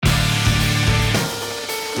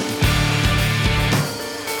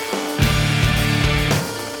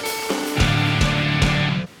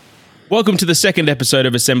Welcome to the second episode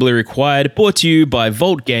of Assembly Required, brought to you by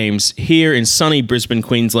Vault Games here in sunny Brisbane,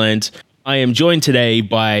 Queensland. I am joined today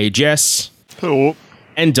by Jess. Hello.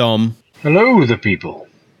 And Dom. Hello, the people.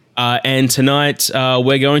 And tonight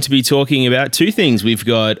we're going to be talking about two things. We've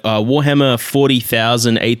got Warhammer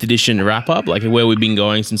 40,000 8th edition wrap-up, like where we've been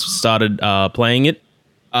going since we started playing it.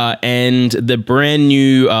 And the brand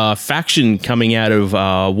new faction coming out of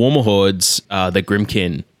Warmer Hordes, the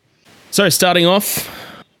Grimkin. So starting off,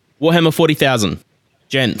 Warhammer 40,000.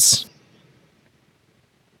 Gents.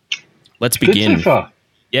 Let's begin. Good so far.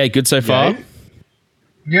 Yeah, good so far.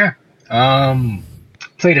 Yeah.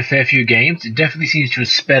 Played a fair few games. It definitely seems to have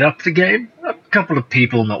sped up the game. A couple of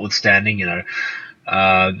people notwithstanding,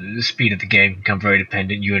 the speed of the game can become very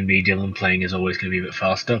dependent. You and me, Dylan, playing is always going to be a bit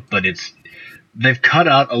faster, but they've cut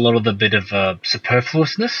out a lot of the bit of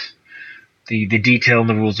superfluousness. The detail in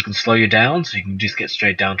the rules that can slow you down, so you can just get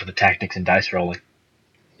straight down to the tactics and dice rolling.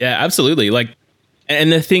 Yeah, absolutely.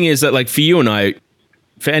 And the thing is that, for you and I,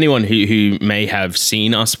 for anyone who may have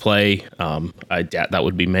seen us play, I doubt that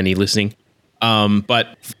would be many listening.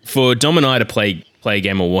 But for Dom and I to play a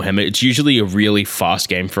game of Warhammer, it's usually a really fast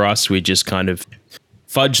game for us. We just kind of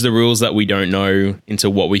fudge the rules that we don't know into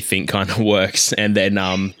what we think kind of works, and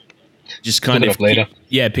then just kind of pick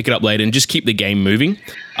it up later and just keep the game moving.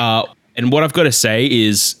 And what I've got to say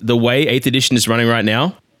is the way 8th edition is running right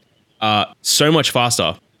now, so much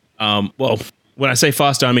faster. Well, when I say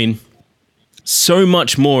faster, I mean so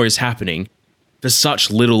much more is happening for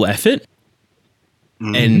such little effort.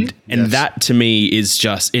 And Yes. that to me is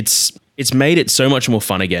just it's made it so much more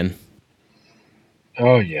fun again.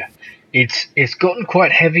 Oh yeah, it's gotten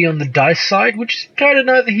quite heavy on the dice side, which is kind of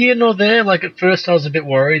neither here nor there. At first, I was a bit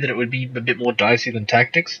worried that it would be a bit more dicey than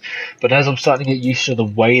tactics, but as I'm starting to get used to the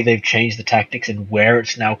way they've changed the tactics and where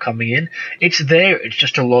it's now coming in, it's there. It's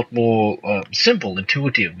just a lot more simple,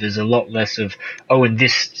 intuitive. There's a lot less of in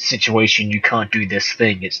this situation you can't do this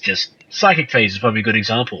thing. It's just psychic phase is probably a good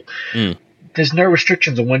example. There's no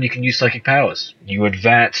restrictions on when you can use psychic powers. You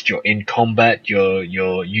advanced, you're in combat,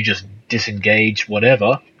 you just disengage,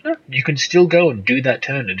 whatever. You can still go and do that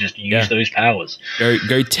turn and just use those powers.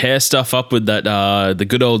 Go tear stuff up with that the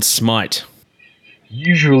good old smite.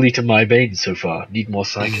 Usually to my bane so far. Need more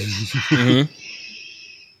psychic.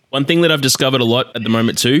 One thing that I've discovered a lot at the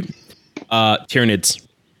moment too, Tyranids.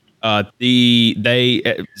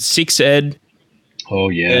 They 6th ed. Oh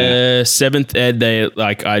yeah. 7th ed.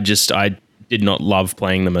 I did not love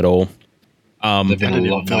playing them at all. They've been a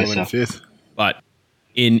lot Follow in nicer. 5th. But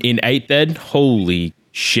in 8th ed, holy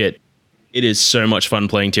shit, it is so much fun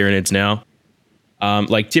playing Tyranids now.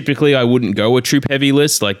 Typically I wouldn't go a troop heavy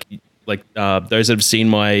list. Those that have seen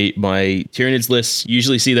my Tyranids lists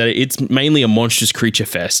usually see that it's mainly a monstrous creature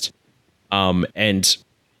fest. I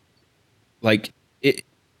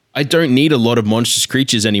don't need a lot of monstrous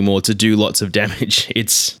creatures anymore to do lots of damage.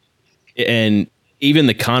 And even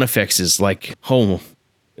the Carnifex is it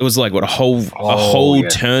was a whole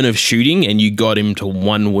turn of shooting and you got him to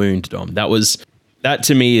 1 wound, Dom. That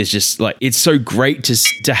to me is just it's so great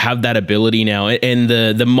to have that ability now, and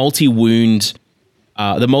the multi-wound,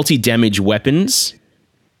 the multi-damage weapons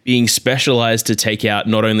being specialized to take out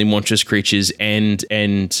not only monstrous creatures and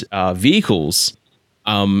vehicles,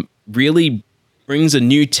 really brings a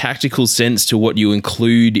new tactical sense to what you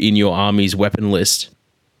include in your army's weapon list,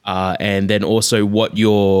 and then also what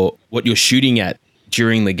you're shooting at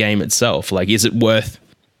during the game itself. Is it worth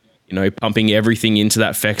pumping everything into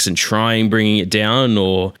that Fex and trying bringing it down,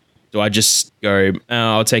 or do I just go,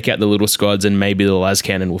 I'll take out the little squads and maybe the las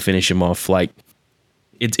cannon will finish them off?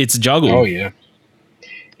 It's a juggle. Oh yeah.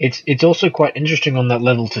 It's also quite interesting on that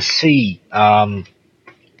level to see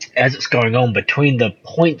as it's going on between the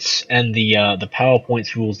points and the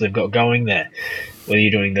PowerPoints rules they've got going there, whether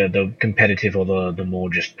you're doing the competitive or the more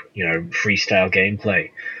just freestyle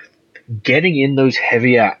gameplay. Getting in those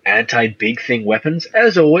heavier anti-big thing weapons,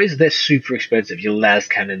 as always, they're super expensive. Your las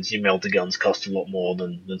cannons, your melter guns cost a lot more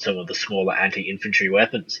than some of the smaller anti-infantry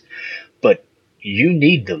weapons. But you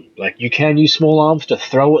need them. You can use small arms to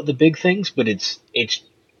throw at the big things, but it's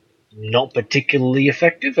not particularly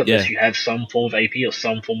effective unless you have some form of AP or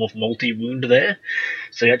some form of multi-wound there.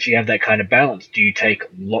 So you actually have that kind of balance. Do you take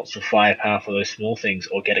lots of firepower for those small things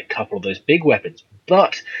or get a couple of those big weapons?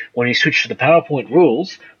 But when you switch to the PowerPoint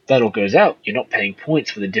rules, that all goes out. You're not paying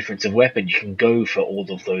points for the difference of weapon. You can go for all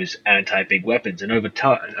of those anti-big weapons. And over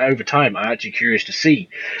time, I'm actually curious to see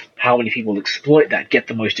how many people exploit that, get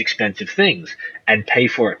the most expensive things, and pay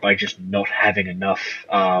for it by just not having enough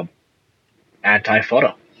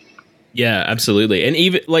anti-fodder. Yeah, absolutely. And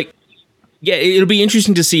even it'll be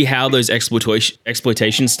interesting to see how those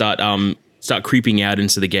exploitations start start creeping out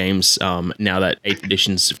into the games now that 8th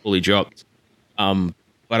edition's fully dropped.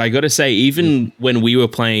 But I got to say, even when we were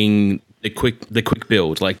playing the quick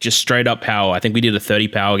build, like just straight up power, I think we did a 30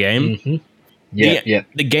 power game. Mm-hmm. Yeah.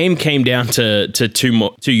 The game came down to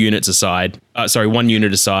two units aside. One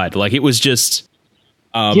unit aside. Like it was just.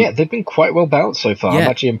 They've been quite well balanced so far. Yeah. I'm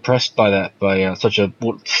actually impressed by that, by such a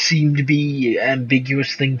what seemed to be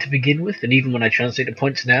ambiguous thing to begin with. And even when I translate the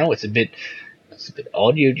points now, it's a bit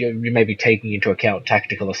odd. You may be taking into account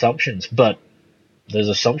tactical assumptions, but those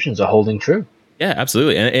assumptions are holding true. Yeah,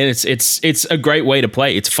 absolutely, and it's a great way to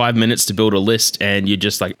play. It's 5 minutes to build a list, and you're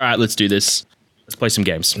just like, all right, let's do this. Let's play some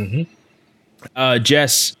games. Mm-hmm.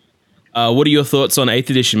 Jess, what are your thoughts on 8th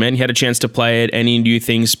edition, man? You had a chance to play it. Any new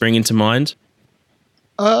things spring into mind?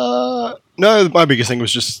 No, my biggest thing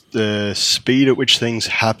was just the speed at which things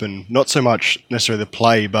happen. Not so much necessarily the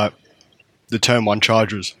play, but the turn 1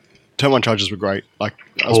 charges. Turn 1 charges were great. Like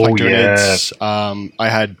I was playing Tyranids. I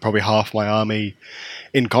had probably half my army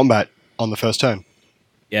in combat on the first turn.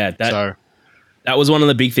 Yeah, that was one of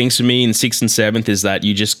the big things for me in 6th and 7th is that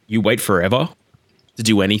you wait forever to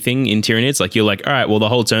do anything in Tyranids. Like you're like, all right, well the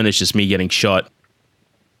whole turn is just me getting shot.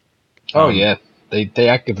 Yeah. They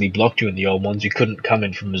actively blocked you in the old ones. You couldn't come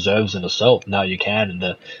in from reserves and assault. Now you can,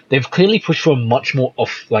 and they've clearly pushed for a much more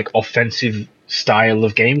offensive style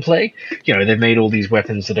of gameplay. You know, they've made all these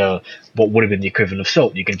weapons that are what would have been the equivalent of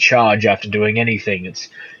assault. You can charge after doing anything. It's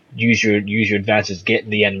use your advances, get in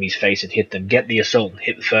the enemy's face and hit them. Get the assault and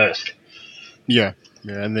hit first. Yeah,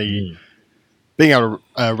 and the being able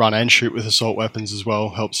to run and shoot with assault weapons as well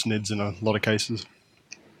helps Nids in a lot of cases.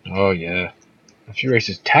 Oh yeah. A few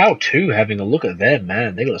races. Tau too, having a look at them,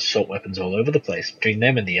 man. They got assault weapons all over the place between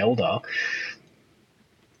them and the Eldar.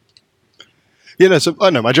 Yeah, no, so I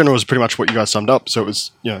know my general was pretty much what you guys summed up. So it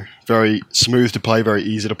was, very smooth to play, very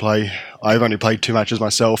easy to play. I've only played 2 matches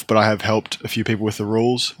myself, but I have helped a few people with the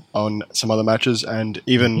rules on some other matches, and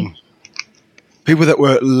even people that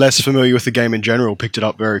were less familiar with the game in general picked it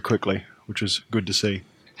up very quickly, which was good to see.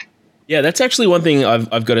 Yeah, that's actually one thing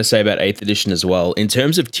I've got to say about 8th edition as well. In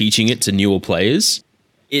terms of teaching it to newer players,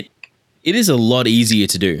 it is a lot easier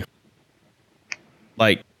to do.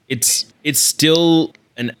 Like it's still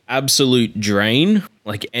an absolute drain.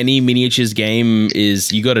 Like any miniatures game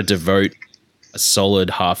is, you got to devote a solid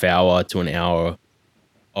half hour to an hour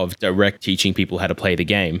of direct teaching people how to play the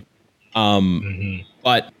game.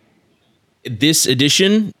 But this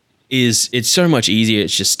edition it's so much easier.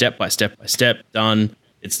 It's just step by step by step done.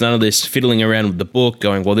 It's none of this fiddling around with the book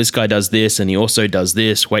going, well, this guy does this and he also does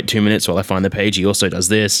this. Wait 2 minutes while I find the page. He also does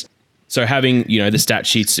this. So having, the stat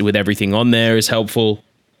sheets with everything on there is helpful.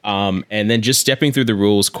 And then just stepping through the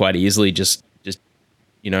rules quite easily, just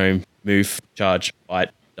move, charge,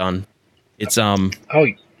 fight, done. It's so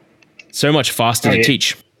much faster to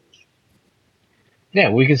teach. Yeah,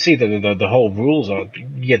 we can see that the whole rules are,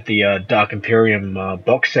 you get the Dark Imperium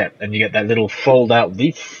box set, and you get that little fold-out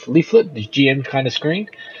leaflet, the GM kind of screen.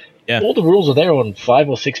 Yeah. All the rules are there on 5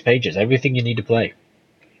 or 6 pages, everything you need to play.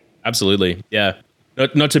 Absolutely, yeah.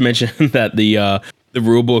 Not to mention that the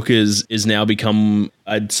rule book is now become,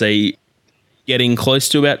 I'd say, getting close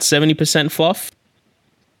to about 70% fluff.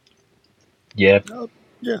 Yeah.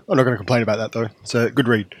 Yeah, I'm not going to complain about that, though. It's a good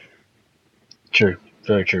read. True.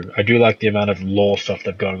 Very true. I do like the amount of lore stuff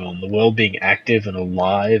that's going on. The world being active and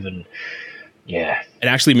alive, and yeah. And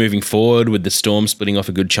actually moving forward with the Storm splitting off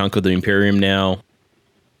a good chunk of the Imperium now.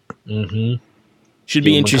 Mm-hmm. Should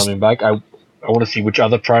be interesting. Coming back. I want to see which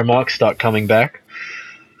other Primarchs start coming back.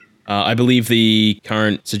 I believe the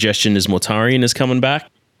current suggestion is Mortarion is coming back.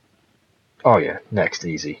 Oh yeah, next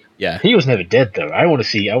easy. Yeah, he was never dead though. I want to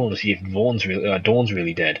see if Dawn's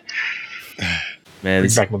really dead. Man,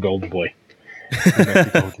 bring back my golden boy.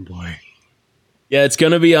 Yeah, it's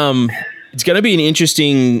gonna be an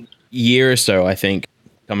interesting year or so, I think,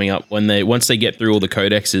 coming up once they get through all the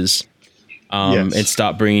codexes, and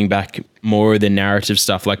start bringing back more of the narrative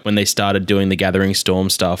stuff, like when they started doing the Gathering Storm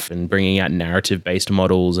stuff and bringing out narrative based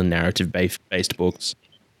models and narrative based books.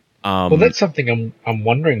 Well, that's something I'm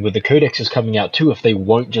wondering with the codexes coming out too, if they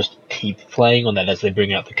won't just keep playing on that as they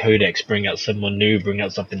bring out the codex, bring out someone new, bring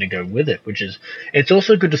out something to go with it, it's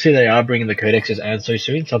also good to see they are bringing the codexes and so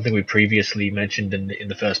soon. Something we previously mentioned in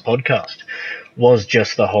the first podcast was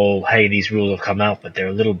just the whole, hey, these rules have come out, but they're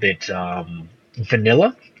a little bit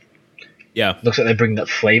vanilla. Yeah. Looks like they bring that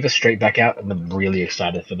flavor straight back out, and I'm really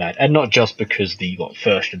excited for that. And not just because the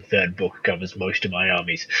first and third book covers most of my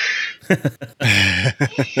armies.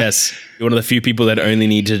 Yes. You're one of the few people that only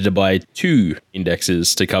needed to buy 2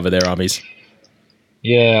 indexes to cover their armies.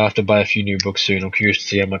 Yeah, I have to buy a few new books soon. I'm curious to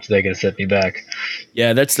see how much they're going to set me back.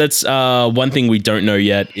 Yeah, that's one thing we don't know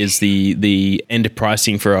yet is the end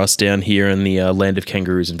pricing for us down here in the land of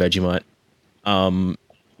kangaroos and Vegemite.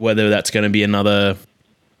 Whether that's going to be another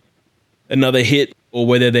hit or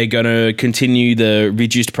whether they're going to continue the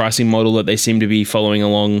reduced pricing model that they seem to be following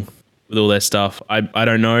along with all their stuff. I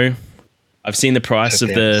don't know. I've seen the price of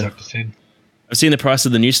the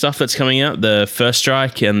new stuff that's coming out, the First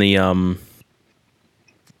Strike and the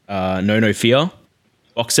No Fear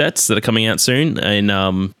box sets that are coming out soon, and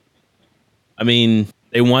I mean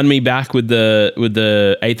they won me back with the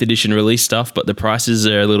 8th edition release stuff, but the prices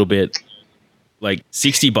are a little bit like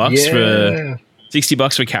 $60 for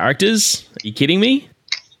 $60 for characters. Are you kidding me?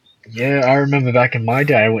 Yeah, I remember back in my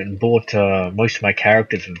day, I went and bought most of my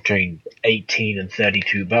characters for between 18 and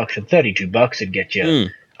 $32, and $32 would get you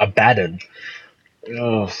a Baden.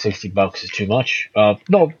 Oh, $60 is too much.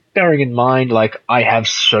 Not bearing in mind, like, I have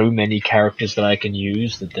so many characters that I can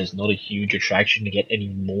use that there's not a huge attraction to get any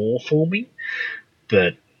more for me,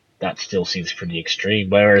 but that still seems pretty extreme.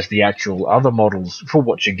 Whereas the actual other models, for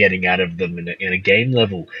what you're getting out of them in a game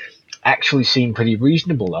level, actually seem pretty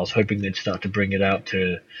reasonable. I was hoping they'd start to bring it out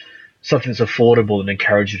to something that's affordable and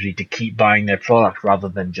encourage you to keep buying their product rather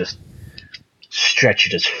than just stretch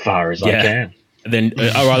it as far as I can. Then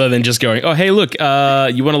rather than just going, oh hey, look,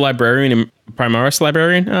 you want a librarian and Primaris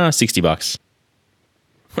librarian? $60.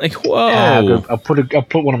 Like, whoa! I'll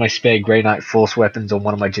put one of my spare Grey Knight Force weapons on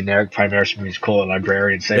one of my generic Primaris Marines, call it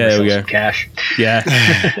librarian, save myself some cash. Yeah.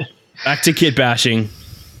 Back to kit bashing.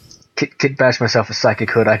 Kit bash myself a psychic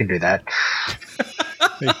hood. I can do that.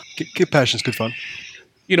 Hey, kit bashing's good fun.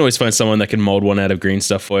 You can always find someone that can mold one out of green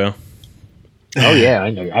stuff for you. Oh yeah,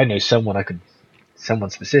 I know someone someone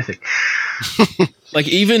specific. Like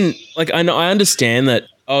even like I understand that.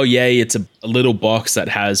 Oh yeah, it's a little box that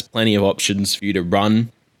has plenty of options for you to run.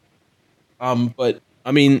 But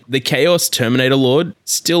I mean, the Chaos Terminator Lord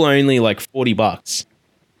still only like $40.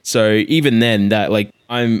 So even then, that like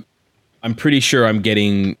I'm pretty sure I'm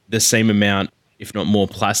getting the same amount, if not more,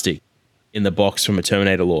 plastic in the box from a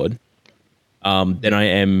Terminator Lord than I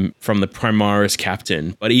am from the Primaris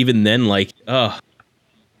Captain. But even then, like,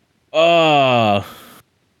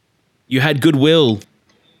 you had goodwill,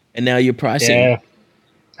 and now you're pricing. Yeah.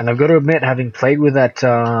 And I've got to admit, having played with that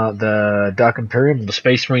the Dark Imperium, the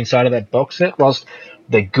Space Marine side of that box set, whilst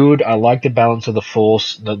they're good, I like the balance of the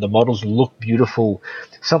Force. The models look beautiful.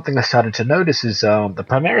 Something I started to notice is the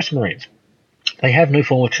Primaris Marines. They have no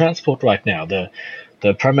form of transport right now. The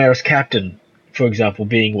Primaris Captain, for example,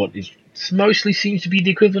 being what is mostly seems to be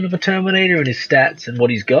the equivalent of a Terminator in his stats and what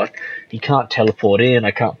he's got. He can't teleport in.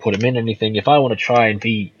 I can't put him in anything. If I want to try and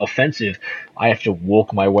be offensive, I have to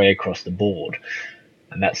walk my way across the board.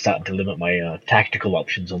 And that's starting to limit my tactical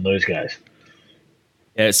options on those guys.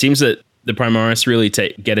 Yeah, it seems that the Primaris really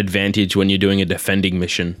get advantage when you're doing a defending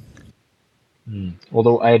mission.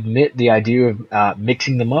 Although I admit the idea of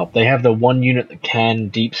mixing them up, they have the one unit that can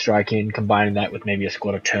deep strike in, combining that with maybe a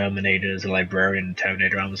squad of Terminators, a Librarian,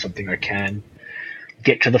 Terminator armor, something I can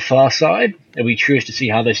get to the far side. I'll be curious to see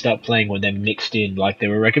how they start playing when they're mixed in like they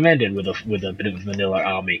were recommended with a bit of a vanilla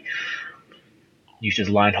army, used as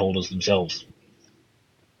line holders themselves.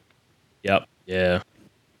 Yep. Yeah.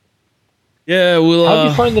 Yeah. We'll. How do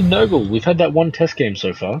you find the Nurgle? We've had that one test game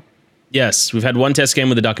so far. Yes, we've had one test game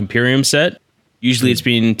with the Dark Imperium set. Usually, it's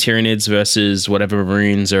been Tyranids versus whatever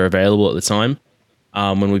Marines are available at the time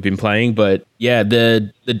when we've been playing. But yeah,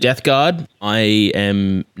 the Death Guard, I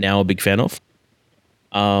am now a big fan of.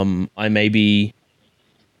 I may be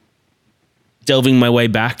delving my way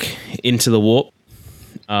back into the warp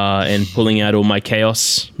and pulling out all my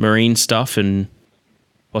Chaos Marine stuff and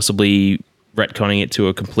possibly retconning it to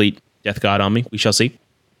a complete Death Guard army. We shall see.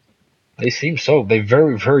 They seem so. They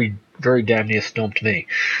very, very, very damn near stomped me.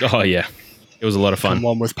 Oh, yeah. It was a lot of fun. Come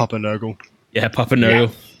on with Papa Nurgle. Yeah, Papa Nurgle.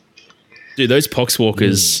 Yeah. Dude, those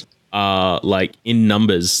Poxwalkers are, like, in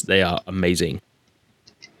numbers, they are amazing.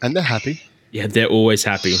 And they're happy. Yeah, they're always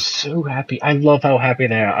happy. So happy. I love how happy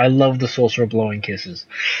they are. I love the Sorcerer blowing kisses.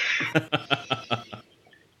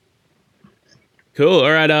 Cool.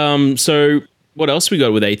 All right. So what else we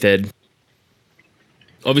got with 8th Ed?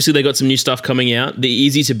 Obviously, they got some new stuff coming out. The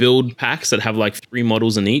easy-to-build packs that have, like, 3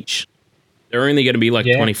 models in each. They're only going to be, like,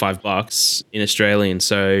 $25 in Australian.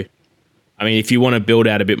 So, I mean, if you want to build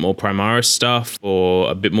out a bit more Primaris stuff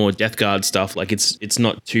or a bit more Death Guard stuff, like, it's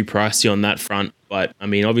not too pricey on that front. But, I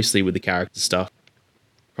mean, obviously, with the character stuff,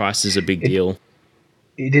 price is a big deal.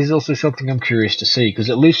 It is also something I'm curious to see,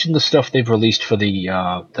 because at least in the stuff they've released for the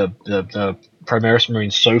Primaris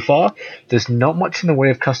Marines so far, there's not much in the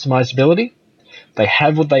way of customizability. they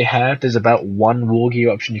have what they have. There's about one war gear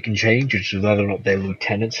option you can change, which is whether or not their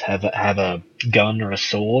lieutenants have a gun or a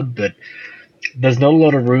sword, but there's not a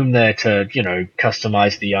lot of room there to,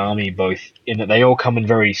 customize the army, both in that they all come in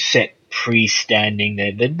very set, freestanding.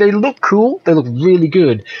 They look cool, they look really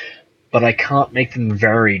good, but I can't make them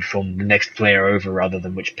varied from the next player over rather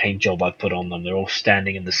than which paint job I put on them. They're all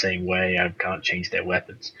standing in the same way. I can't change their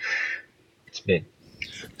weapons. It's been.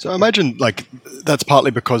 So I imagine that's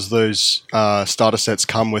partly because those starter sets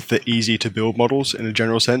come with the easy to build models in a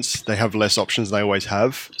general sense. They have less options than they always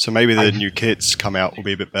have. So maybe the new kits come out will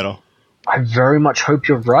be a bit better. I very much hope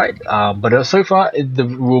you're right, but so far the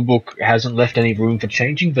rulebook hasn't left any room for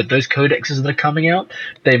changing, but those codexes that are coming out,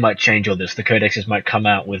 they might change all this. The codexes might come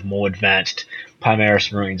out with more advanced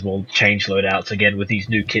Primaris Marines, will change loadouts again with these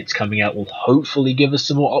new kits coming out, will hopefully give us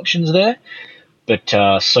some more options there, but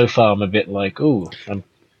so far I'm a bit like, ooh, I'm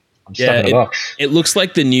stuck in a box. It looks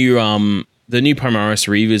like the new Primaris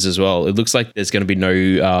Reavers as well. It looks like there's going to be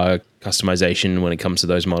no customization when it comes to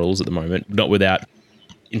those models at the moment, not without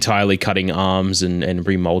entirely cutting arms and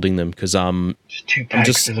remolding them, because two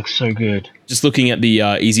packs, they look so good. Just looking at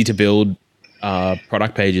the easy to build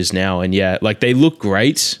product pages now, and they look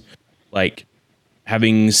great, like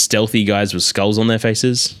having stealthy guys with skulls on their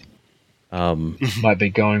faces. Might be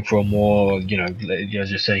going for a more, as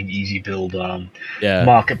you're saying, easy build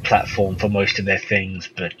market platform for most of their things.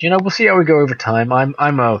 But we'll see how we go over time.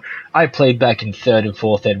 I played back in 3rd and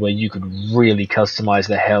 4th Ed, where you could really customize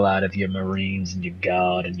the hell out of your Marines and your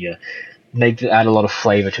Guard, and you add a lot of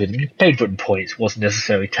flavor to it. You paid for it in points. Wasn't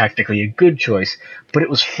necessarily tactically a good choice, but it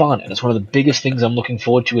was fun, and it's one of the biggest things I'm looking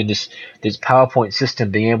forward to in this PowerPoint system,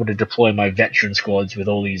 being able to deploy my veteran squads with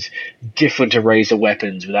all these different arrays of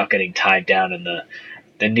weapons without getting tied down in the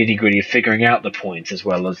nitty-gritty of figuring out the points as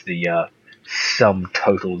well as the sum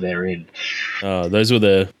total therein. Those were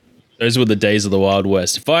the days of the Wild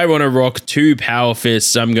West. If I want to rock 2 Power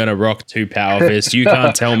Fists, I'm going to rock 2 Power Fists. You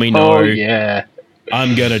can't tell me no. Oh, yeah.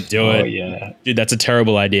 I'm going to do it. Oh, yeah. Dude, that's a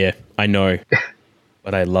terrible idea. I know.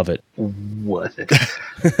 But I love it. Worth it.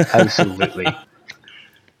 Absolutely.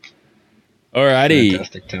 Alrighty.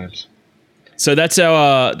 Fantastic times. So that's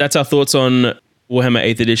our thoughts on Warhammer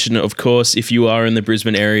 8th Edition. Of course, if you are in the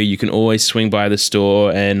Brisbane area, you can always swing by the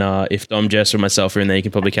store, and if Dom, Jess, or myself are in there, you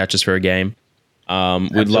can probably catch us for a game.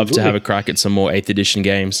 We'd love to have a crack at some more 8th Edition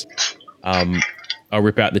games. I'll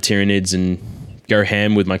rip out the Tyranids and go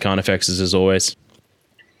ham with my Carnifexes as always.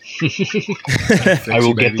 I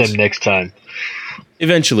will get them next time.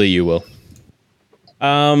 Eventually you will.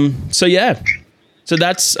 So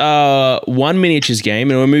that's one miniatures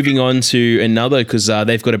game, and we're moving on to another because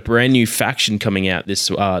they've got a brand new faction coming out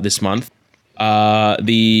this month. I'd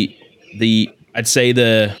say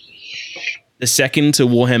the second to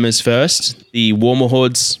Warhammer's first, the Warmer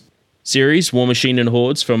Hordes series, War Machine and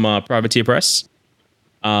Hordes from Privateer Press.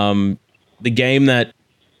 The game that,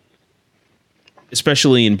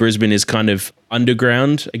 especially in Brisbane, is kind of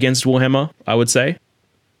underground against Warhammer, I would say.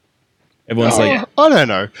 Everyone's I don't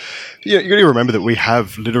know. You got to remember that we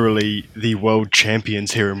have literally the world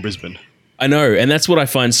champions here in Brisbane. I know, and that's what I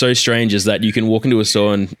find so strange is that you can walk into a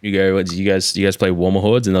store and you go, "Do you guys play Warmer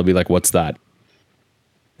Hordes?" And they'll be like, "What's that?"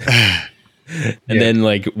 And then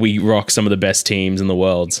we rock some of the best teams in the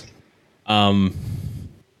world.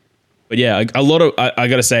 But yeah, a lot of I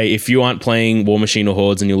gotta say, if you aren't playing War Machine or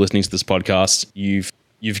Hordes and you're listening to this podcast, you've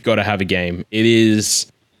got to have a game. It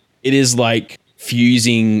is like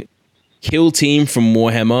fusing Kill Team from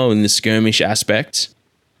Warhammer in the skirmish aspect,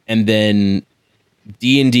 and then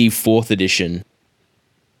D&D 4th edition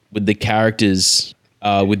with the characters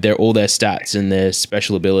with all their stats and their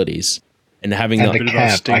special abilities, and having the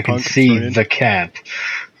camp. I can see the camp.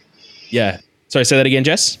 Yeah. Sorry, say that again,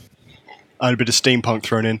 Jess. A bit of steampunk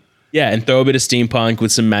thrown in. Yeah, and throw a bit of steampunk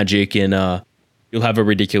with some magic, and you'll have a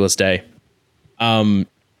ridiculous day. But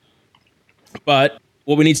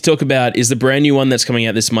what we need to talk about is the brand new one that's coming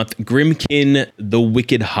out this month, Grymkin: The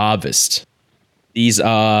Wicked Harvest. These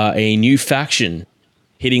are a new faction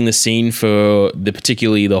hitting the scene for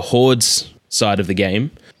particularly the Hordes side of the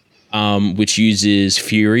game, which uses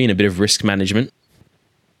Fury and a bit of risk management,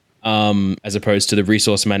 as opposed to the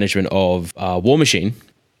resource management of War Machine.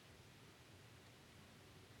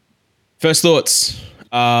 First thoughts.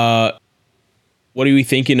 What are we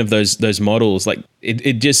thinking of those models? Like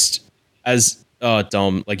it just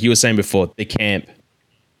Dom, like you were saying before, the camp.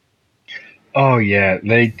 Oh yeah,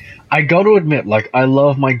 I got to admit, I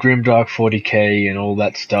love my Grimdark 40k and all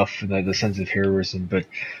that stuff, and the sense of heroism. But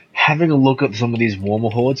having a look at some of these Warmer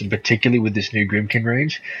Hordes, and particularly with this new Grymkin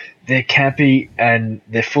range, they're campy and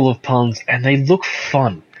they're full of puns, and they look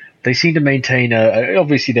fun. They seem to maintain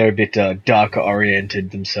obviously they're a bit darker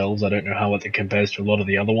oriented themselves. I don't know how it compares to a lot of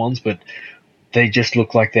the other ones, but they just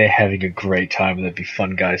look like they're having a great time and they'd be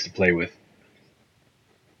fun guys to play with.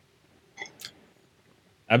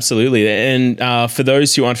 Absolutely. And for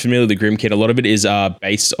those who aren't familiar with the Grim Kit, a lot of it is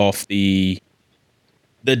based off the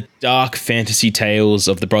dark fantasy tales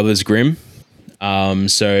of the Brothers Grimm.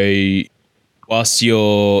 So whilst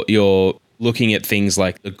you're looking at things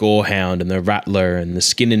like the Gorehound and the Rattler and the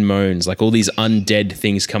Skin and Moans, like all these undead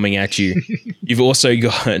things coming at you, you've also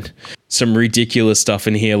got some ridiculous stuff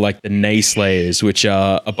in here like the Nayslayers, which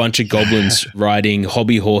are a bunch of goblins riding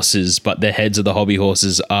hobby horses, but the heads of the hobby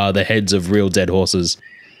horses are the heads of real dead horses.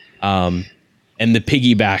 And the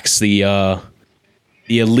Piggybacks,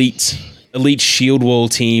 the elite shield wall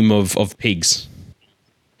team of pigs.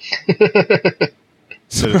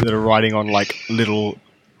 So that are riding on like little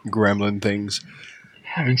gremlin things.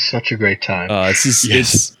 Having such a great time.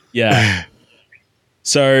 Yeah.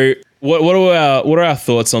 So what are our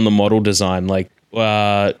thoughts on the model design? like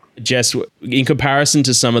Jess, in comparison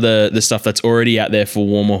to some of the stuff that's already out there for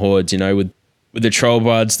Warmer Hordes, with the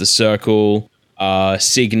Trollbuds, the Circle,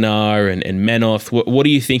 Signar and Menoth, what are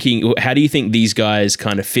you thinking? How do you think these guys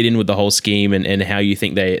kind of fit in with the whole scheme, and how you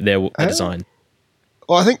think they're designed?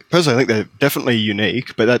 Well, I think they're definitely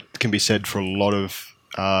unique, but that can be said for a lot of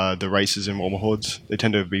the races in Warmer Hordes. They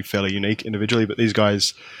tend to be fairly unique individually, but these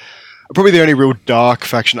guys are probably the only real dark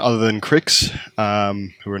faction other than Crix,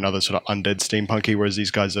 who are another sort of undead steampunky, whereas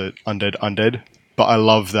these guys are undead. But I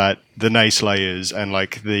love that the Nayslayers and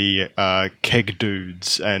like the Keg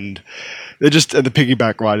Dudes and they're just the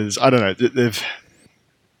Piggyback Riders. I don't know.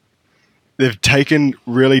 They've taken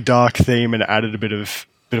really dark theme and added a bit of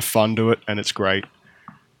fun to it, and it's great.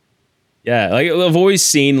 Yeah, like I've always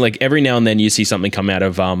seen, like every now and then you see something come out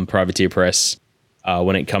of Privateer Press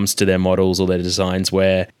when it comes to their models or their designs,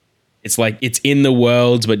 where it's like it's in the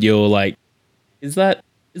world, but you're like, is that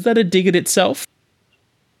a dig at itself?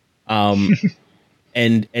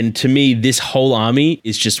 And to me, this whole army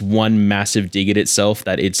is just one massive dig at itself.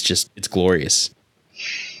 That it's glorious.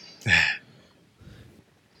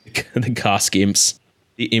 The cask imps,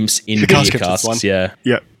 the imps in the casks, yeah,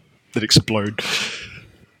 that explode.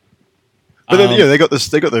 But then they got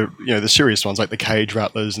the serious ones like the Cage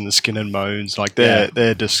Rattlers and the Skin and Moans. Like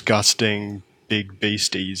they're disgusting big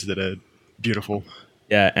beasties that are beautiful.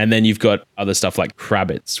 Yeah, and then you've got other stuff like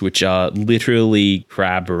Crabbits, which are literally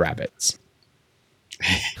crab rabbits.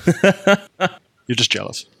 You're just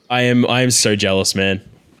jealous. I am so jealous, man.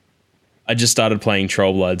 I just started playing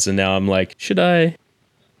Trollbloods, and now I'm like, should I?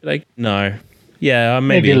 No. Yeah,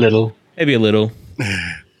 maybe a little. Maybe a little.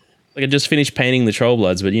 Like I just finished painting the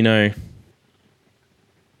Trollbloods, but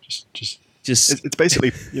just it's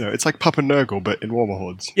basically it's like Pup and Nurgle, but in Warmer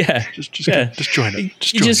Hordes. Yeah, just join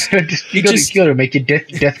it. You gotta make your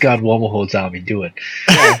Death Guard Warmer Hordes army. Do it.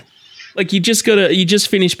 Yeah. Like you just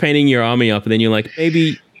finished painting your army up, and then you're like,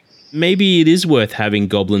 maybe it is worth having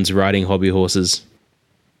goblins riding hobby horses.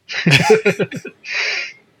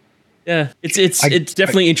 Yeah, it's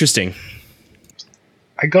definitely interesting.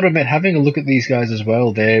 I gotta admit, having a look at these guys as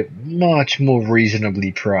well, they're much more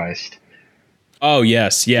reasonably priced. Oh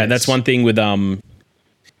yes, yeah, that's one thing with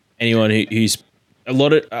anyone who's a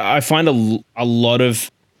lot of. I find a lot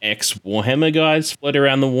of ex Warhammer guys float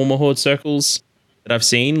around the Warmer Horde circles that I've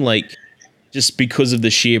seen, like just because of the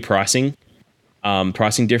sheer pricing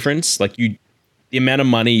difference. Like the amount of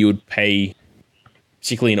money you would pay,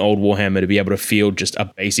 particularly in old Warhammer, to be able to field just a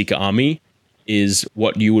basic army is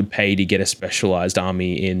what you would pay to get a specialized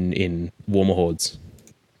army in Warmer Hordes.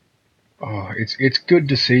 Oh, it's good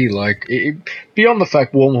to see. Like beyond the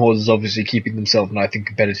fact Warmer Hordes is obviously keeping themselves nice and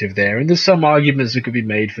competitive there, and there's some arguments that could be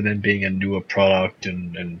made for them being a newer product,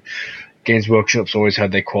 and Games Workshop's always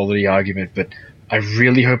had their quality argument, but I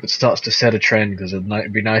really hope it starts to set a trend, because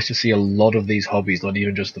it'd be nice to see a lot of these hobbies, not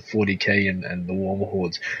even just the 40k and the Warmer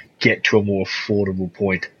Hordes, get to a more affordable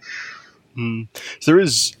point. So there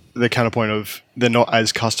is the counterpoint of they're not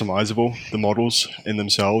as customizable, the models in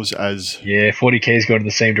themselves, as 40k's going in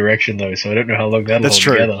the same direction though, so I don't know how long that'll hold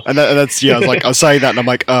together. And that's I was saying that and I'm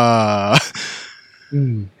like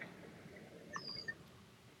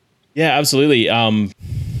Yeah, absolutely.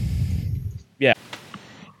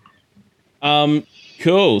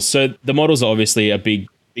 Cool. So the models are obviously a big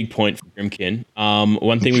point for Grymkin.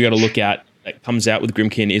 One thing we got to look at that comes out with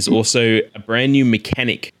Grymkin is also a brand new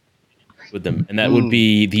mechanic with them, and that would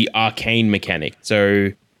be the Arcane mechanic.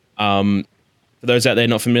 So for those out there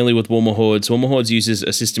not familiar with Warmer Hordes uses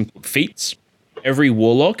a system called feats. Every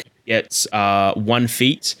warlock gets 1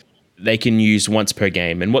 feat they can use once per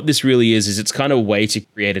game. And what this really is it's kind of a way to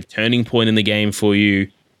create a turning point in the game for you,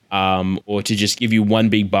 or to just give you one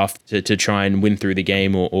big buff to try and win through the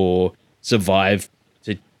game or survive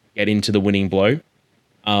to get into the winning blow.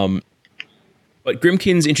 But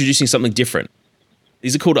Grimkin's introducing something different.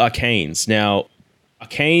 These are called arcanes. Now,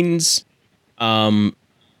 arcanes are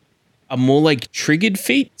more like triggered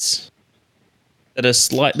feats that are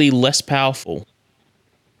slightly less powerful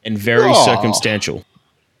and very circumstantial.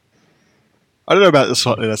 I don't know about the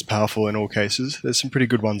slightly less powerful in all cases. There's some pretty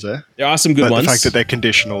good ones there. There are some good ones. The fact that they're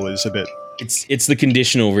conditional is a bit... It's the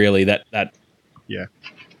conditional, really, that Yeah.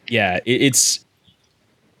 Yeah,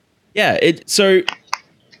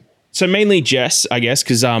 So mainly Jess, I guess,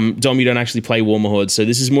 because Dom, you don't actually play Warmer Horde, so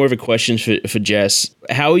this is more of a question for Jess.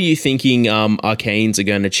 How are you thinking arcanes are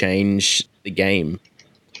going to change the game?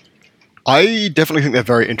 I definitely think they're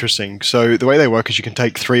very interesting. So the way they work is you can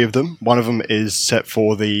take 3 of them. One of them is set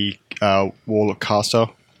for the Warlock caster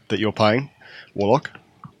that you're playing, Warlock.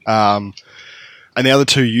 And the other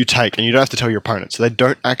 2 you take, and you don't have to tell your opponent, so they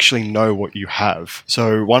don't actually know what you have.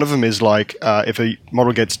 So one of them is like, if a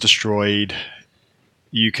model gets destroyed,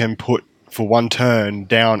 you can put, for 1 turn,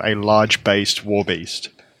 down a large-based war beast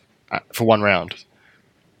for 1 round.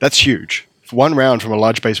 That's huge. For 1 round from a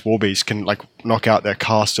large-based war beast can like knock out their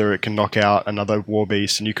caster, it can knock out another war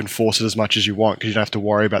beast, and you can force it as much as you want because you don't have to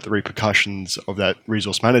worry about the repercussions of that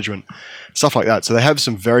resource management, stuff like that. So they have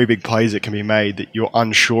some very big plays that can be made that you're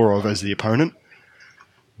unsure of as the opponent.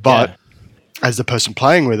 But as the person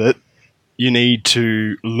playing with it, you need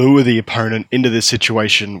to lure the opponent into this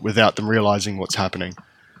situation without them realizing what's happening.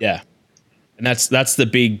 Yeah, and that's the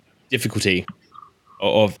big difficulty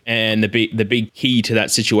and the big key to that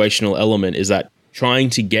situational element is that trying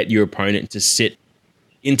to get your opponent to sit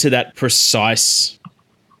into that precise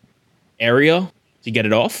area to get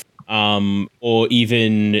it off, or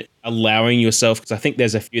even allowing yourself, because I think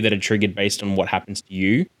there's a few that are triggered based on what happens to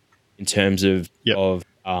you in terms of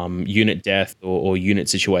unit death or unit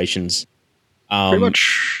situations. Pretty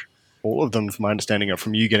much all of them, from my understanding, are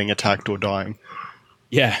from you getting attacked or dying.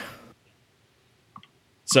 Yeah.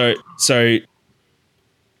 So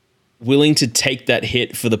willing to take that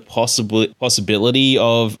hit for the possibility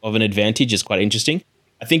of an advantage is quite interesting.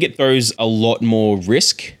 I think it throws a lot more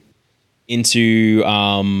risk into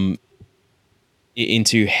how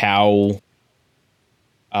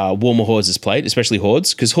Warmer Hordes is played, especially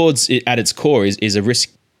Hordes, because Hordes at its core is a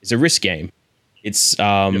risk game. It's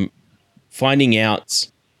finding out.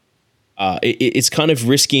 It's kind of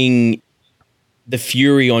risking the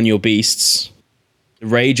fury on your beasts, the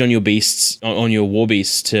rage on your beasts, on your war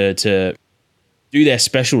beasts to do their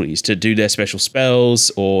specialties, to do their special spells,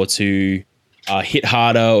 or to hit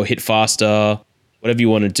harder or hit faster, whatever you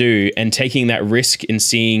want to do, and taking that risk and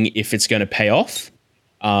seeing if it's going to pay off.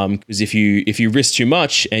 Because if you risk too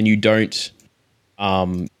much and you don't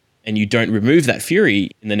remove that fury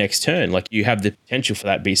in the next turn, like, you have the potential for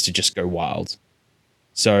that beast to just go wild.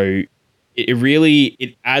 So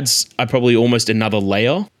it adds probably almost another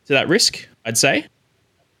layer to that risk, I'd say.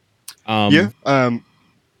 And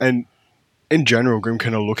in general,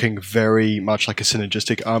 Grimkin are looking very much like a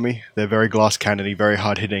synergistic army. They're very glass cannony, very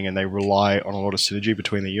hard hitting, and they rely on a lot of synergy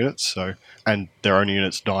between the units. So, and their own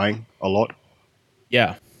units dying a lot.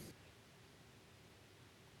 Yeah.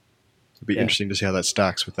 It'd be interesting to see how that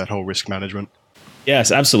stacks with that whole risk management.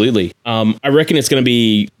 Yes, absolutely. I reckon it's going to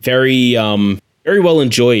be very, very well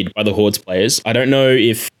enjoyed by the Hordes players. I don't know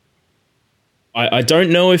if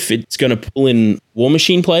it's going to pull in War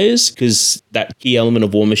Machine players, because that key element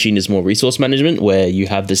of War Machine is more resource management, where you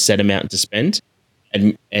have the set amount to spend,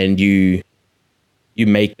 and you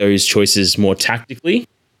make those choices more tactically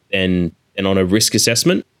than on a risk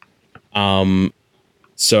assessment.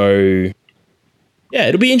 So yeah,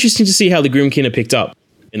 it'll be interesting to see how the Grimkin are picked up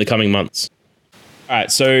in the coming months. All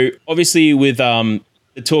right, so obviously with the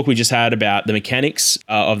talk we just had about the mechanics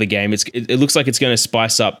of the game, it looks like it's going to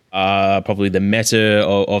spice up probably the meta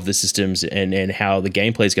of the systems and how the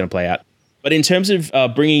gameplay is going to play out. But in terms of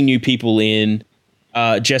bringing new people in,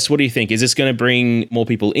 Jess, what do you think? Is this going to bring more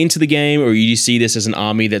people into the game, or do you see this as an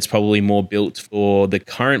army that's probably more built for the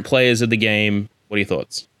current players of the game? What are your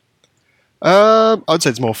thoughts? I'd say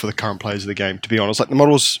it's more for the current players of the game, to be honest. Like, the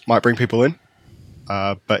models might bring people in,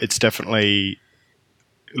 but it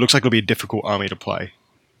looks like it'll be a difficult army to play.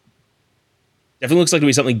 Definitely looks like it'll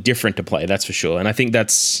be something different to play, that's for sure. And I think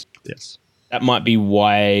that might be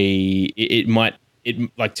why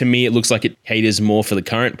to me, it looks like it caters more for the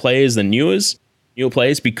current players than newer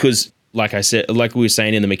players, because, like I said, like we were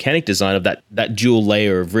saying in the mechanic design of that dual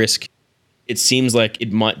layer of risk, it seems like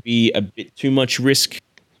it might be a bit too much risk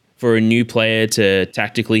for a new player to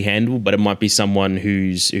tactically handle, but it might be someone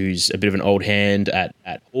who's a bit of an old hand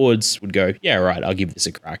at Hordes would go, yeah, right, I'll give this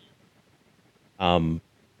a crack. I'd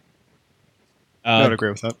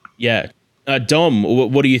agree with that. Yeah. Dom,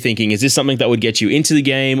 what are you thinking? Is this something that would get you into the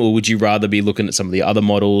game, or would you rather be looking at some of the other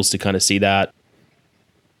models to kind of see that?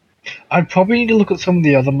 I'd probably need to look at some of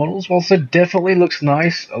the other models. Whilst it definitely looks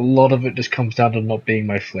nice, a lot of it just comes down to not being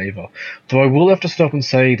my flavor. Though I will have to stop and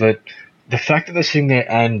say that the fact that they're sitting there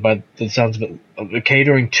and, by the sounds of it,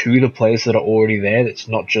 catering to the players that are already there, it's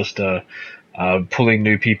not just pulling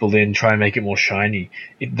new people in, try and make it more shiny.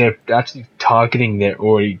 They're actually targeting their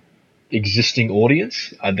already existing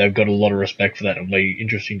audience. They've got a lot of respect for that. It'll be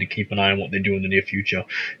interesting to keep an eye on what they do in the near future,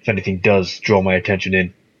 if anything does draw my attention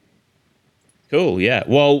in. Cool, yeah.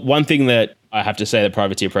 Well, one thing that I have to say that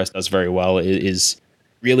Privateer Press does very well is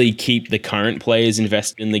really keep the current players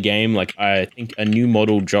invested in the game. Like, I think a new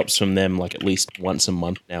model drops from them like at least once a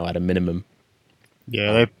month now at a minimum.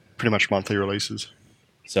 Yeah, they're pretty much monthly releases.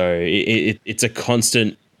 So it's a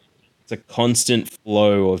constant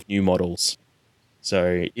flow of new models.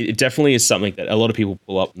 So it definitely is something that a lot of people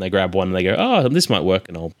pull up and they grab one and they go, oh, this might work,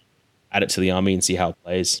 and I'll add it to the army and see how it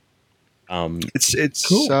plays. It's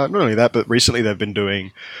cool. Not only that, but recently they've been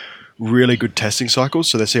doing really good testing cycles.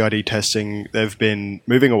 So their CID testing, they've been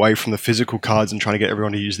moving away from the physical cards and trying to get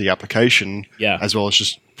everyone to use the application, as well as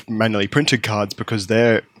just manually printed cards, because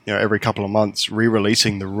they're every couple of months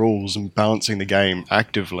re-releasing the rules and balancing the game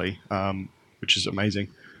actively, which is amazing.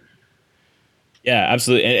 Yeah,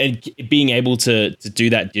 absolutely, and being able to do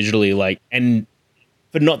that digitally, like, and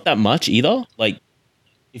for not that much either. Like,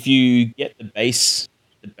 if you get the base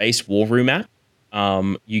War Room app,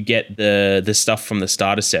 you get the stuff from the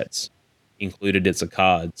starter sets included as the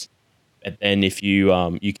cards. But then if you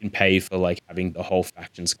you can pay for like having the whole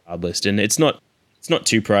factions card list, and it's not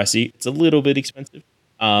too pricey. It's a little bit expensive,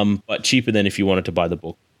 but cheaper than if you wanted to buy the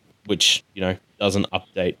book, which doesn't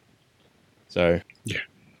update. So yeah.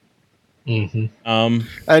 Mm-hmm.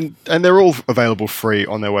 And they're all available free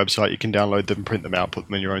on their website. You can download them, print them out, put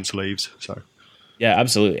them in your own sleeves. So yeah,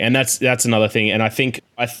 absolutely, and that's another thing. And I think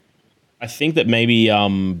that maybe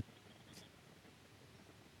and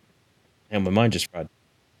my mind just fried.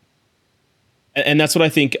 And that's what I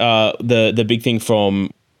think. The big thing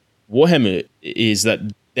from Warhammer is that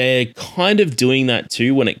they're kind of doing that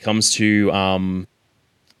too when it comes to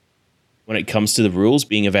the rules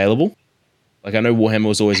being available. Like, I know Warhammer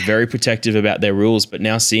was always very protective about their rules, but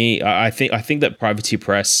now seeing, I think that Privateer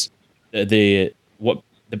Press, I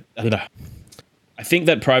think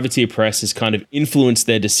that Privateer Press has kind of influenced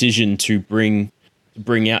their decision to bring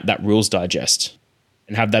out that rules digest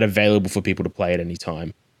and have that available for people to play at any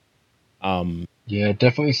time. Yeah, it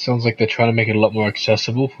definitely sounds like they're trying to make it a lot more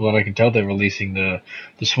accessible. From what I can tell, they're releasing the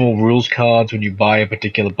small rules cards when you buy a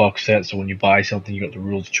particular box set. So when you buy something, you got the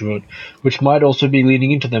rules to it, which might also be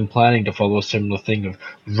leading into them planning to follow a similar thing of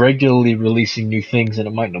regularly releasing new things, and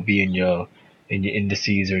it might not be in your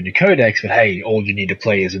indices or in your codex, but hey, all you need to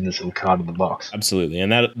play is in this little card in the box. Absolutely,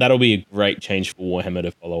 and that'll be a great change for Warhammer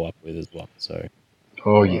to follow up with as well. So.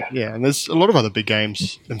 Oh, yeah. Yeah, and there's a lot of other big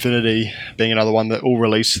games, Infinity being another one, that all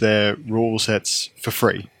release their rule sets for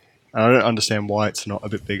free. And I don't understand why it's not a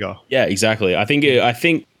bit bigger. Yeah, exactly. I do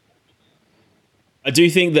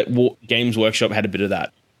think that Games Workshop had a bit of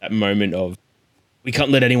that moment of, we can't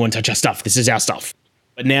let anyone touch our stuff. This is our stuff.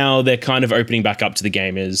 But now they're kind of opening back up to the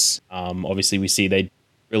gamers. Obviously, we see they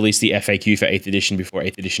released the FAQ for 8th edition before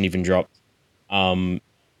 8th edition even dropped.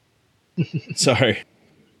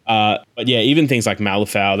 But yeah, even things like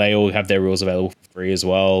Malifaux, they all have their rules available for free as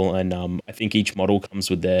well, and I think each model comes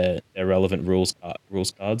with their relevant rules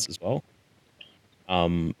cards as well.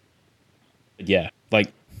 But yeah,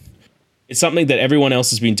 like, it's something that everyone else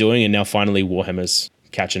has been doing, and now finally Warhammer's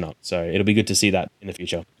catching up. So it'll be good to see that in the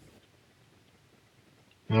future.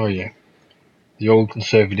 Oh yeah, the old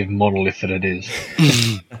conservative monolith that it is.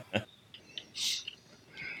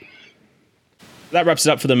 That wraps it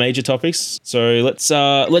up for the major topics. So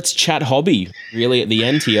let's chat hobby really at the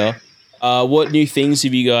end here. What new things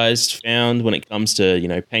have you guys found when it comes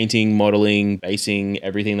to painting, modeling, basing,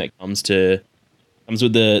 everything that comes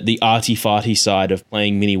with the arty farty side of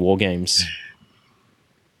playing mini war games?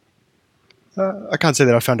 I can't say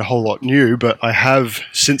that I found a whole lot new, but I have,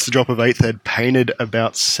 since the drop of 8th Ed, painted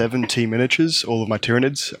about 70 miniatures, all of my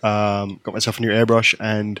Tyranids. Got myself a new airbrush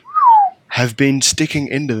and have been sticking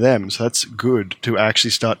into them, so that's good to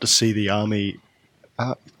actually start to see the army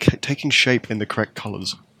taking shape in the correct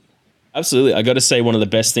colours. Absolutely. I got to say, one of the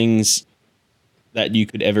best things that you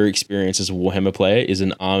could ever experience as a Warhammer player is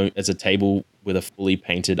a table with a fully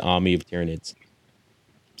painted army of Tyranids.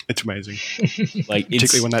 It's amazing. Like,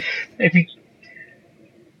 Particularly when that... Maybe,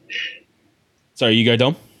 Sorry, you go,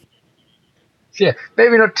 Dom? yeah,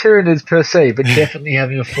 maybe not Tyranids per se, but definitely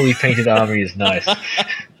having a fully painted army is nice.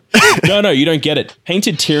 No, you don't get it.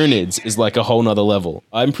 Painted Tyranids is like a whole nother level.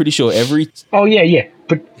 I'm pretty sure every... Oh, yeah.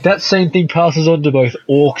 But that same thing passes on to both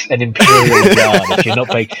Orcs and Imperial Guard if you're not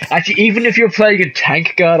playing... Actually, even if you're playing a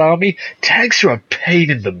Tank Guard army, tanks are a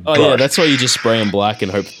pain in the butt. Oh, yeah, that's why you just spray them black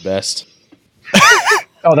and hope for the best.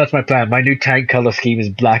 Oh, that's my plan. My new tank color scheme is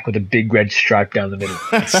black with a big red stripe down the middle.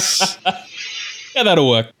 Yeah, that'll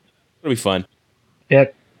work. It'll be fun.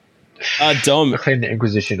 Yep. Dom, I'll claim the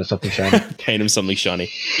Inquisition or something shiny. paint them something shiny.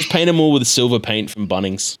 Just paint them all with silver paint from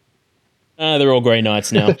Bunnings. They're all Grey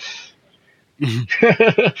Knights now.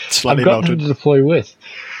 Slightly I've got them melted. to deploy with.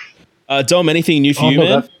 Dom, anything new for you,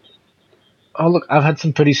 man? Look, I've had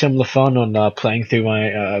some pretty similar fun on playing through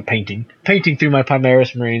my painting through my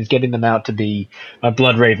Primaris Marines, getting them out to be my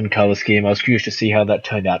Blood Raven color scheme. I was curious to see how that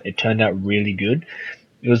turned out. It turned out really good.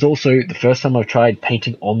 It was also the first time I've tried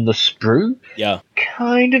painting on the sprue. Yeah.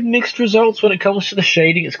 Kind of mixed results when it comes to the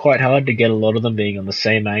shading. It's quite hard to get a lot of them being on the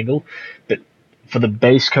same angle, but for the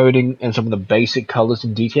base coding and some of the basic colors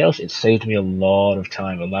and details, it saved me a lot of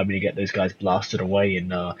time. It allowed me to get those guys blasted away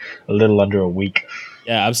in a little under a week.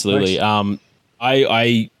 Yeah, absolutely. Nice.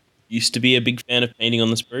 I used to be a big fan of painting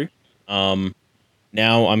on the sprue.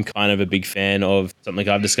 Now I'm kind of a big fan of something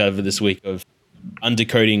I've discovered this week of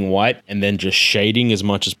undercoating white and then just shading as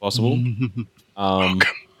much as possible.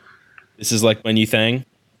 This is like my new thing.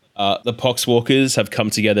 The Poxwalkers have come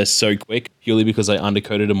together so quick purely because I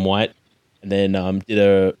undercoated them white and then did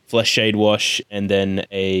a flesh shade wash and then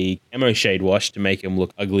a camo shade wash to make them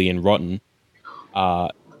look ugly and rotten.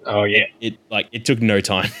 Oh yeah, it took no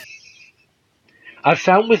time. I've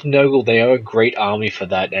found with Nurgle they are a great army for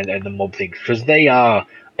that and the mob thing because they are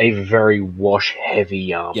a very wash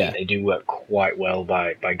heavy army. Yeah. They do work quite well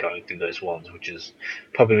by going through those ones, which is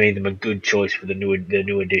probably made them a good choice for the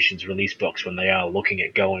new editions release box when they are looking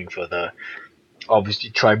at going for the obviously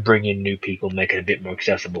try bring in new people, make it a bit more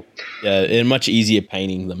accessible. Yeah, and much easier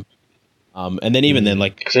painting them. And then even then,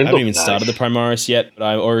 like, I haven't even started the Primaris yet, but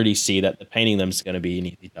I already see that the painting them is going to be an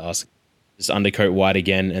easy task. Just undercoat white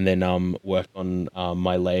again, and then work on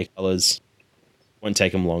my layer colors. Won't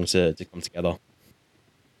take them long to come together.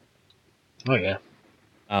 Oh yeah.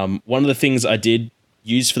 One of the things I did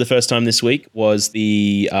use for the first time this week was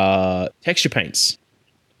the texture paints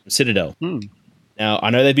from Citadel. Now I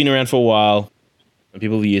know they've been around for a while. Some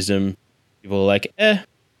people have used them. People are like,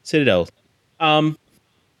 Citadel. I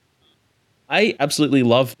absolutely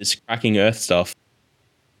love this Cracking Earth stuff.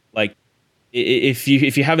 Like, if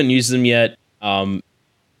you haven't used them yet, the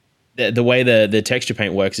way the texture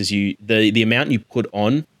paint works is the amount you put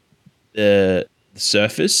on the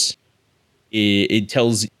surface, it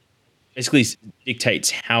tells, basically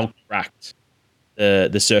dictates how cracked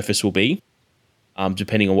the surface will be,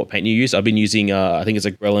 depending on what paint you use. I've been using I think it's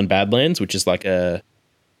a Grelin Badlands, which is like you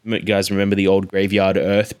guys remember the old Graveyard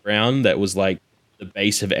Earth brown that was like the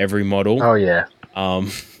base of every model. Oh yeah.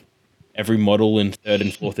 Every model in 3rd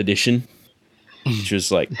and 4th edition, which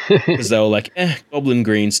was like, because they were like, Goblin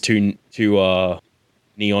Green's too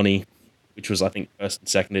neon-y, which was, I think, 1st and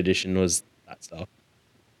 2nd edition was that stuff.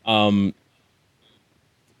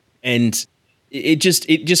 And it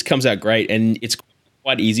just comes out great, and it's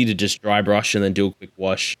quite easy to just dry brush and then do a quick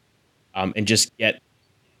wash, and just get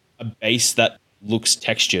a base that looks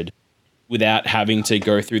textured without having to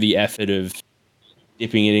go through the effort of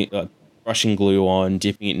dipping it in, brushing glue on,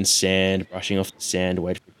 dipping it in sand, brushing off the sand,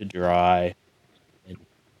 wait for it to dry, and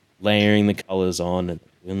layering the colors on and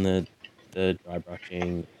doing the dry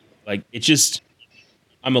brushing. Like, it's just,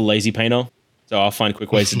 I'm a lazy painter, so I'll find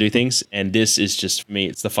quick ways to do things, and this is just, for me,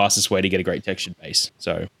 it's the fastest way to get a great textured base.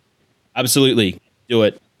 So absolutely do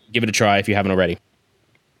it. Give it a try if you haven't already.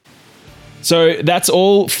 So that's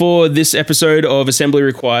all for this episode of Assembly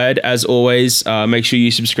Required. As always, make sure you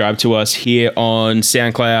subscribe to us here on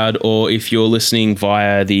SoundCloud, or if you're listening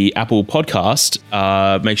via the Apple Podcast,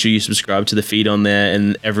 make sure you subscribe to the feed on there,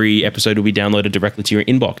 and every episode will be downloaded directly to your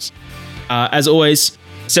inbox. As always,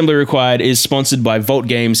 Assembly Required is sponsored by Vault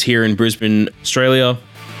Games here in Brisbane, Australia.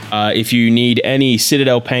 If you need any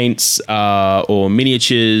Citadel paints or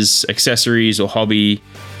miniatures, accessories, or hobby,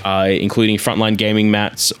 including frontline gaming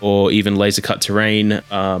mats or even laser cut terrain,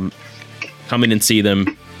 come in and see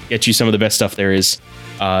them. Get you some of the best stuff there is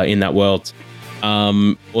in that world.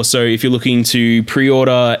 Also, if you're looking to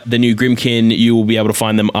pre-order the new Grimkin, you will be able to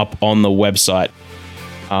find them up on the website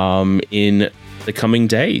in the coming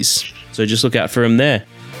days. So just look out for them there.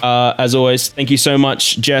 As always, thank you so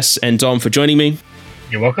much, Jess and Dom, for joining me.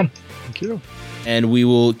 You're welcome. Thank you. and we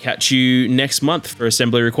will catch you next month for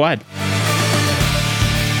Assembly Required.